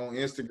somebody on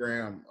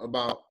Instagram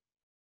about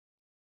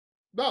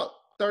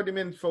 30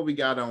 minutes before we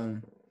got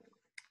on.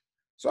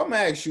 So I'm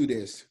going to ask you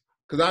this,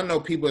 because I know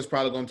people is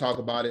probably going to talk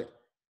about it.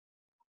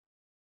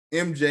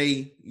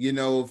 MJ,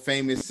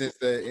 famous since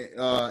the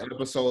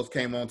episodes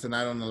came on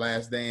tonight on The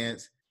Last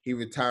Dance. He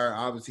retired.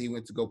 Obviously, he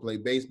went to go play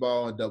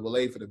baseball in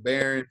AA for the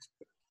Barons.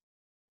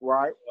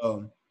 Right.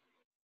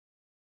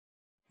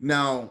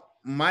 Now,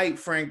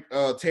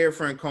 Terry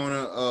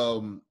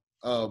Francona,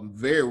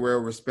 very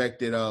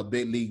well-respected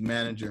big league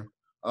manager,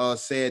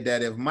 said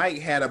that if Mike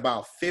had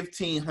about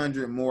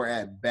 1,500 more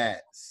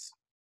at-bats,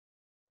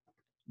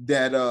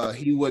 that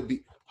he would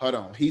be – hold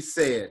on. He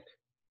said,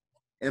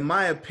 in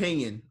my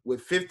opinion,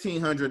 with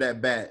 1,500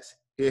 at-bats,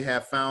 he'd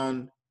have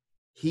found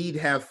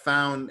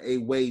a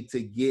way to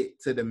get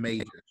to the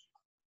majors.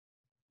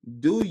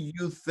 Do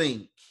you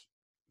think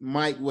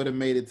Mike would have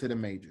made it to the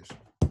majors?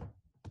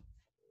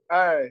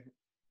 Hey,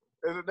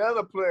 there's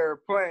another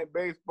player playing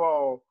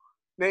baseball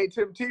named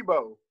Tim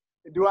Tebow.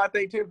 Do I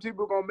think Tim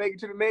Tebow going to make it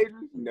to the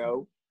majors?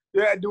 No.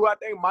 Yeah. Do I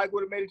think Mike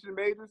would have made it to the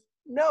majors?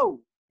 No.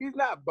 He's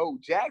not Bo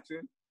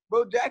Jackson.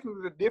 Bo Jackson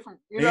was a different,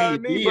 you know what I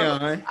mean?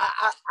 Deion.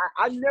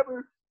 I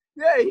never,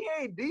 he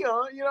ain't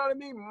Deion, you know what I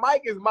mean?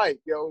 Mike is Mike,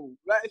 yo.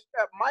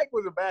 Mike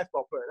was a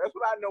basketball player. That's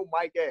what I know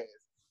Mike as,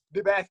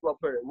 the basketball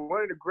player.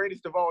 One of the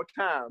greatest of all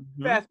time,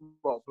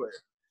 basketball player.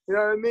 You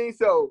know what I mean?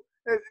 So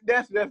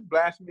that's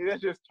blasphemy.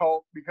 That's just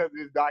talk because of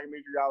this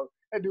documentary out.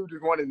 That dude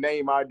just want his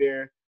name out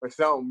there or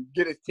something,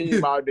 get his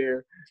team out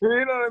there.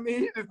 You know what I mean?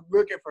 He's just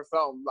looking for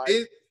something.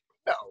 Like,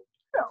 no.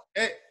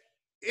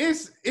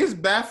 It's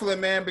baffling,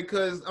 man,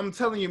 because I'm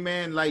telling you,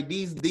 man, like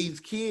these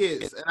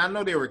kids, and I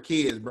know they were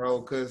kids, bro,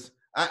 because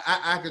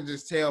I could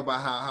just tell by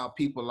how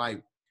people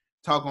like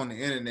talk on the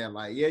internet,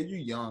 like, yeah, you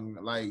young,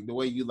 like the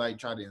way you like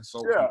try to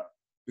insult people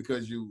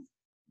because you're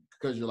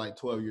like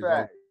 12 years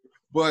old.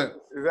 But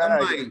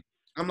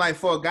I'm like,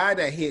 for a guy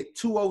that hit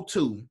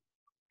 202,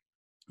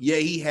 yeah,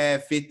 he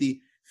had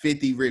 50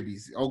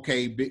 ribbies.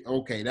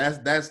 Okay,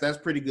 that's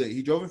pretty good.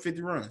 He drove in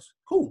 50 runs.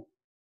 Cool.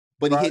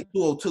 But he hit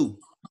 202.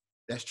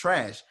 That's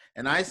trash.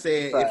 And I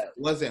said if it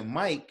wasn't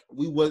Mike,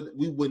 we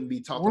wouldn't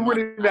be talking. We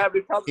wouldn't even have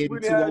the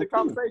oh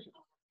conversation.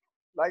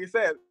 Like I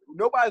said,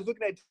 nobody's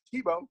looking at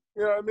Tebow.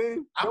 You know what I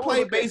mean? I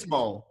play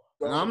baseball.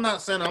 And I'm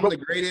not saying I'm the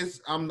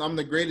greatest. I'm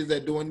the greatest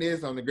at doing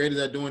this. I'm the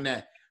greatest at doing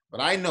that.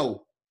 But I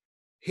know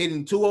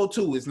hitting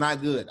 202 is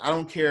not good. I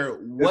don't care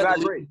what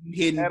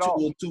hitting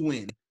 202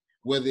 in,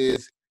 whether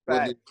it's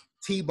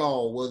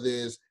T-ball, whether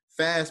it's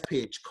fast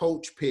pitch,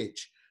 coach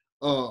pitch,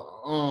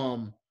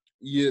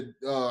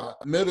 your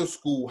middle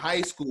school,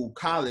 high school,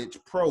 college,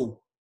 pro.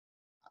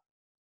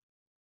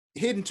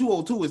 Hitting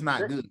 202 is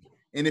not good.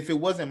 And if it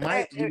wasn't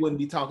Mike, we wouldn't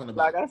be talking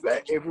about it. Like I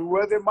said, if it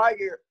wasn't Mike,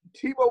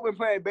 Tebow been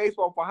playing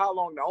baseball for how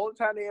long? The only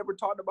time they ever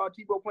talked about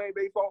Tebow playing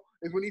baseball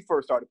is when he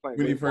first started playing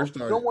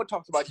baseball. No one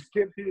talks about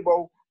Tim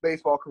Tebow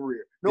baseball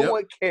career. No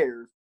one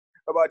cares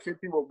about Tim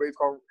Tebow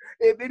baseball.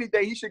 If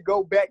anything, he should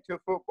go back to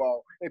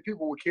football and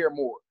people would care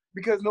more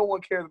because no one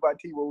cares about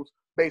Tebow's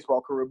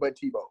baseball career but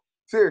Tebow.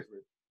 Seriously.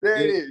 There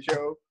it is,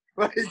 yo.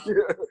 Like, it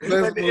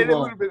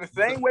would have been the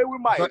same way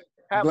with Mike.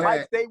 Have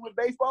Mike stayed with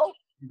baseball,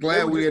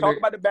 glad we talk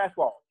about the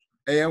basketball.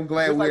 Hey, I'm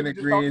glad we're in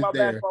agreement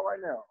there. Right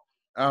now.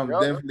 I'm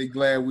definitely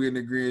glad we're in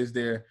agreement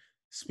there.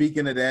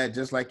 Speaking of that,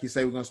 just like you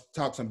say, we're going to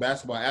talk some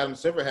basketball. Adam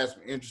Silver has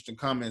some interesting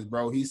comments,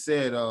 bro. He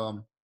said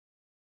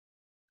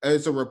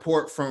it's a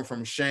report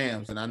from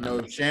Shams, and I know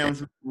if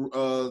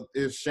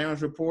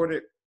Shams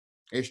reported,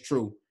 it's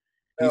true.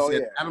 He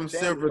said Adam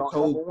Silver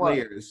told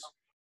players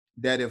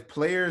that if a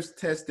player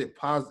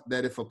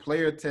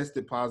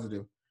tested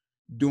positive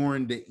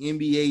during the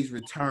NBA's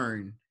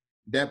return,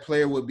 that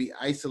player would be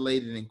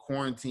isolated in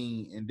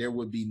quarantine and there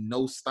would be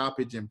no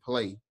stoppage in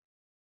play.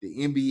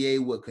 The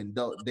NBA would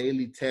conduct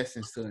daily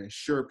testings to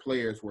ensure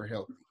players were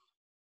healthy.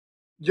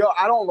 Yo,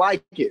 I don't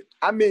like it.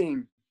 I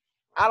mean,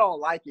 I don't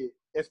like it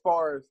as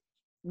far as,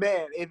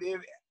 man, if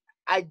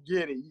I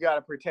get it, you got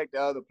to protect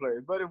the other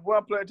players. But if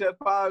one player tests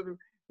positive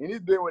and he's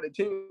been with a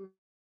team,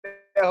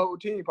 that whole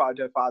team probably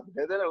tests positive.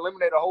 Does that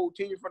eliminate a whole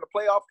team from the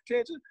playoff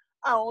contention?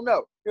 I don't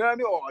know. You know what I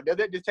mean? Or does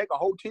that just take a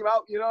whole team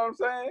out? You know what I'm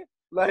saying?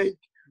 Like,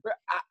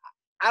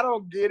 I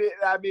don't get it.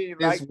 I mean,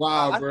 it's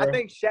wild, bro. I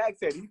think Shaq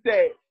said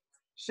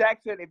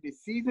if the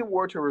season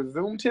were to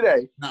resume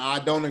today, no, I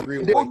don't agree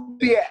with there would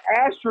be an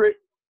asterisk.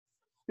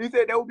 He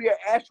said there would be an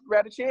asterisk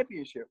at the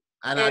championship.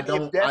 And I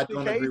don't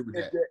agree with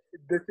that.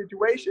 The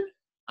situation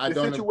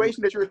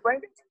that you're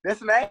explaining,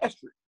 that's an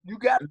asterisk. You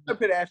got to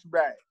put an asterisk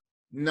back.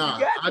 No,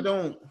 I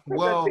don't.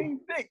 Well,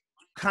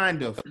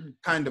 kind of.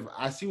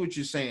 I see what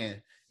you're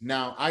saying.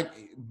 Now,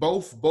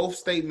 both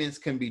statements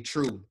can be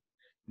true.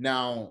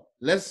 Now,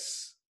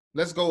 let's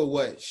go with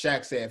what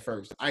Shaq said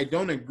first. I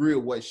don't agree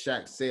with what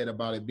Shaq said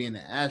about it being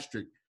an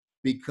asterisk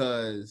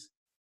because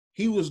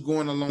he was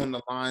going along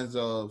the lines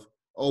of,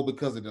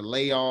 because of the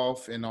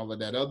layoff and all of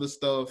that other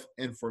stuff.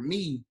 And for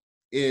me,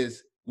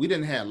 is we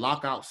didn't have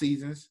lockout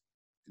seasons.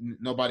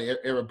 Nobody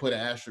ever put an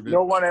asterisk.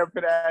 No one ever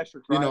put an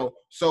asterisk. Right? You know,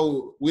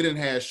 so we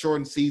didn't have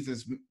shortened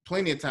seasons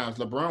plenty of times.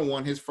 LeBron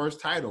won his first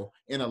title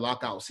in a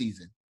lockout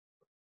season.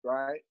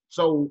 Right.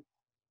 So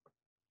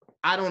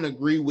I don't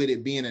agree with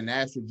it being an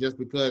asterisk just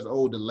because,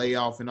 the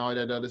layoff and all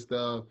that other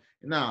stuff.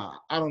 Nah,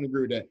 I don't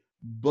agree with that.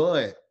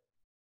 But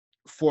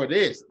for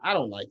this, I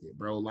don't like it,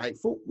 bro. Like,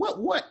 for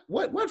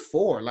what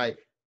for? Like,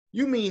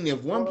 you mean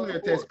if one player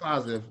tests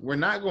positive, we're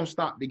not gonna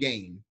stop the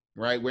game,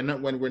 right? We're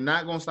not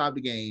gonna stop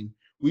the game.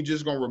 We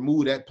just gonna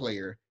remove that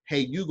player.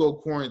 Hey, you go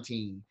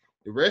quarantine.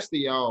 The rest of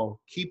y'all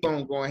keep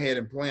on going ahead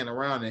and playing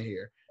around in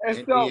here.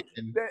 And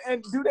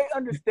do they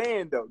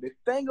understand though? The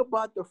thing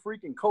about the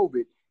freaking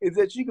COVID is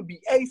that you can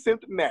be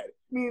asymptomatic.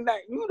 I mean,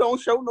 like, you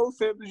don't show no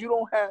symptoms. You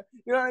don't have,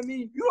 you know what I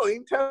mean? You don't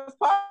even test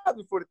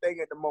positive for the thing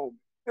at the moment.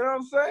 You know what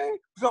I'm saying?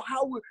 So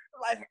how would,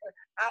 like,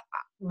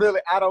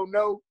 I don't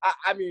know.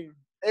 I mean,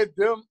 it's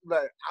them.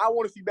 Like, I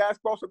want to see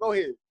basketball, so go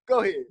ahead.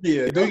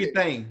 Yeah, do your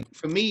thing.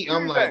 For me,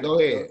 I'm like, go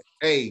ahead.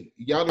 Hey,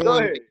 y'all don't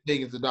want to make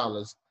millions of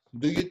dollars.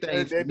 Do your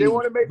thing. They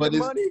want to make the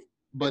money.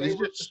 But it's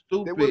just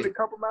stupid. They want to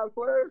compromise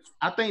players.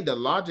 I think the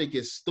logic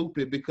is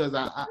stupid because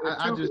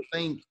I just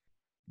think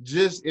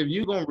if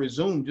you're gonna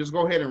resume, just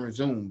go ahead and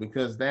resume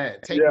because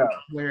that taking the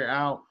player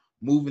out,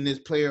 moving this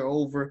player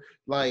over,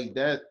 like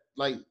that,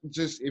 like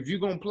just if you're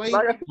gonna play.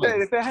 Like I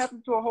said, if that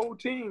happens to a whole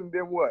team,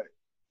 then what?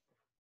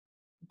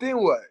 You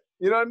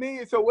know what I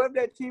mean? So what if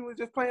that team was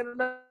just playing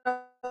another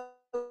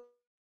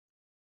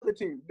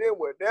team? Then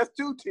what? That's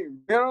two teams.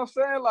 You know what I'm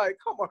saying? Like,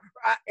 come on.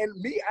 I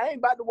ain't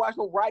about to watch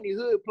no Rodney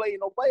Hood play in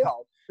no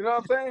playoffs. You know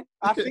what I'm saying?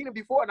 I've seen it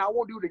before, and I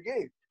won't do it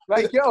again.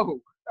 Like, yo,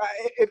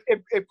 if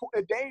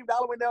Dame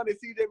Dollar went down and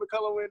CJ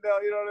McCollum went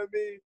down, you know what I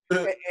mean?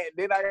 And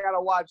then I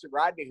gotta watch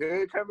Rodney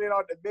Hood come in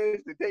on the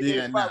bench to take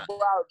his spot. Boy,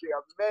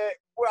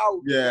 I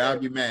would be mad. I'd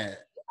be mad.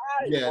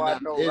 I ain't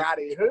watch no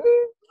Rodney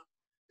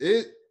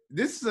Hood.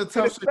 This is a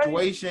tough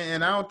situation,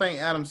 and I don't think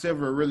Adam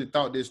Silver really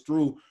thought this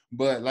through.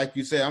 But like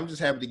you said, I'm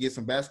just happy to get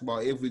some basketball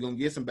if we're gonna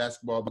get some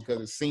basketball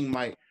because it seemed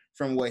like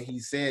from what he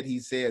said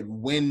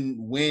when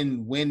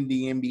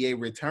the NBA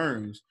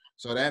returns.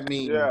 So that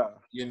means,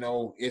 you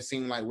know, it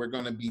seemed like we're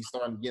gonna be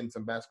starting getting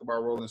some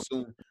basketball rolling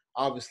soon.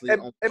 obviously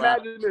on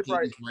Imagine this,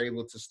 right? teams were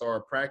able to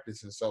start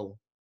practicing. So,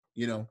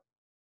 you know.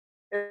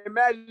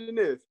 Imagine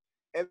this.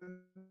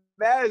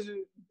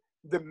 Imagine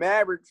the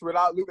Mavericks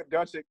without Luka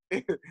Doncic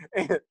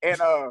and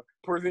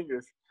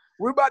Porzingis.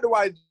 We're about to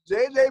watch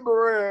J.J.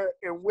 Barea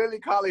and Willie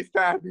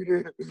Cauley-Stein be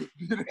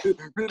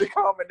the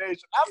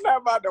combination. I'm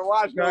not about to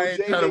watch no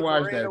J.J.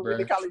 Barea and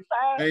Willie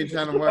Cauley-Stein. I ain't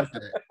trying to watch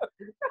that.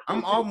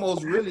 I'm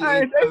almost really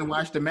trying to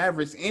watch the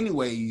Mavericks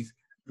anyways,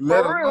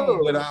 let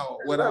alone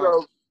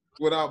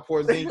without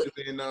Porzingis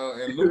and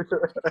Luka.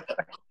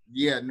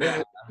 Yeah,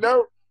 nah.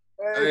 Nope.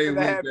 I ain't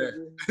with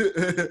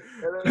that.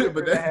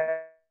 But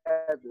that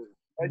happens.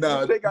 And you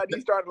check out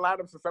these starting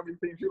lineups of some of these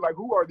teams, you're like,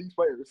 who are these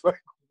players? Like,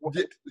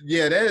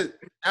 yeah, that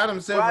Adam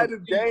Silver. Why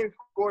does game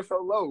score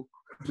so low?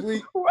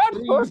 Please,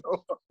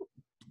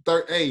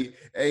 Hey,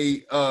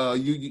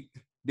 you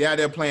they out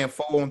there playing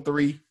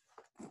 4-on-3.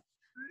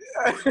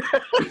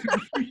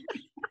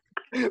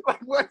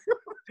 Like what's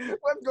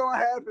gonna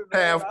happen?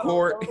 Man? Half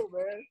court. Know,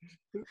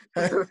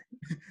 hey,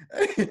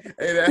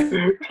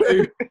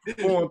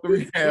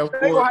 4-on-3 half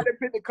court. They gonna have to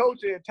pick the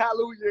coach in. Ty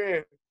Lue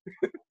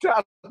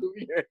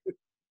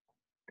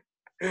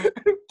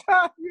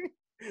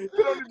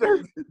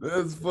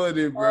That's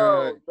funny,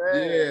 bro. Oh,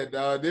 yeah,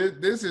 dog.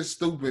 This is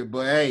stupid,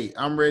 but hey,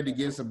 I'm ready to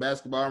get some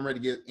basketball. I'm ready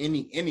to get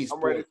any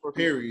sport.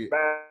 Period.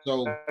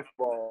 So,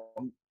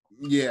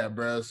 yeah,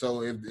 bro.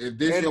 So if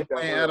this your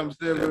plan, Adam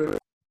Silver,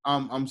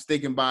 I'm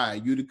sticking by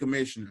it. You the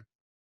commissioner.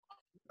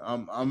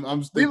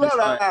 I'm sticking. We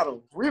love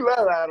Adam. We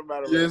love Adam.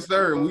 Yes,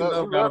 sir. We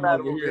love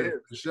Adam over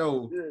here for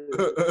sure.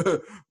 Yeah.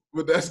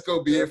 But that's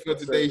going to be it for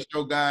today's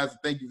show, guys.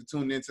 Thank you for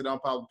tuning in to the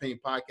Unpopular Opinion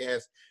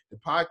Podcast. The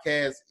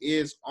podcast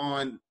is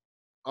on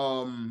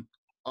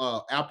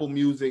Apple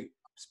Music,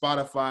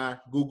 Spotify,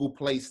 Google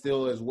Play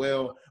still as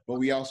well. But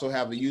we also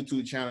have a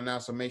YouTube channel now,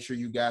 so make sure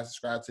you guys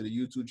subscribe to the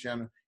YouTube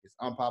channel. It's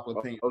Unpopular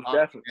Opinion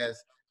Podcast.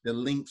 The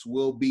links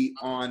will be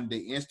on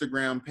the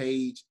Instagram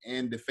page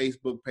and the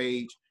Facebook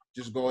page.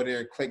 Just go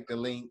there, click the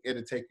link.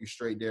 It'll take you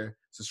straight there.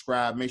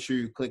 Subscribe. Make sure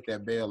you click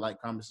that bell,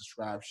 like, comment,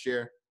 subscribe,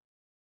 share.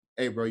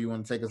 Hey, bro, you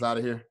want to take us out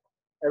of here?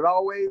 As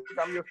always,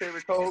 I'm your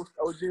favorite co-host,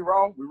 OG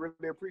Raw. We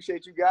really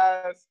appreciate you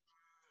guys.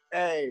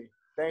 Hey,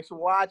 thanks for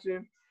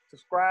watching.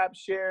 Subscribe,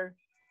 share,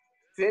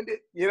 send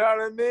it. You know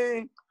what I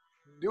mean?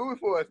 Do it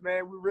for us,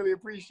 man. We really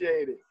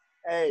appreciate it.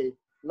 Hey,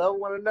 love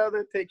one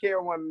another. Take care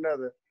of one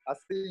another. I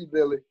see you,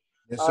 Billy.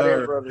 Yes,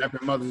 sir. Happy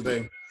Mother's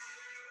Day.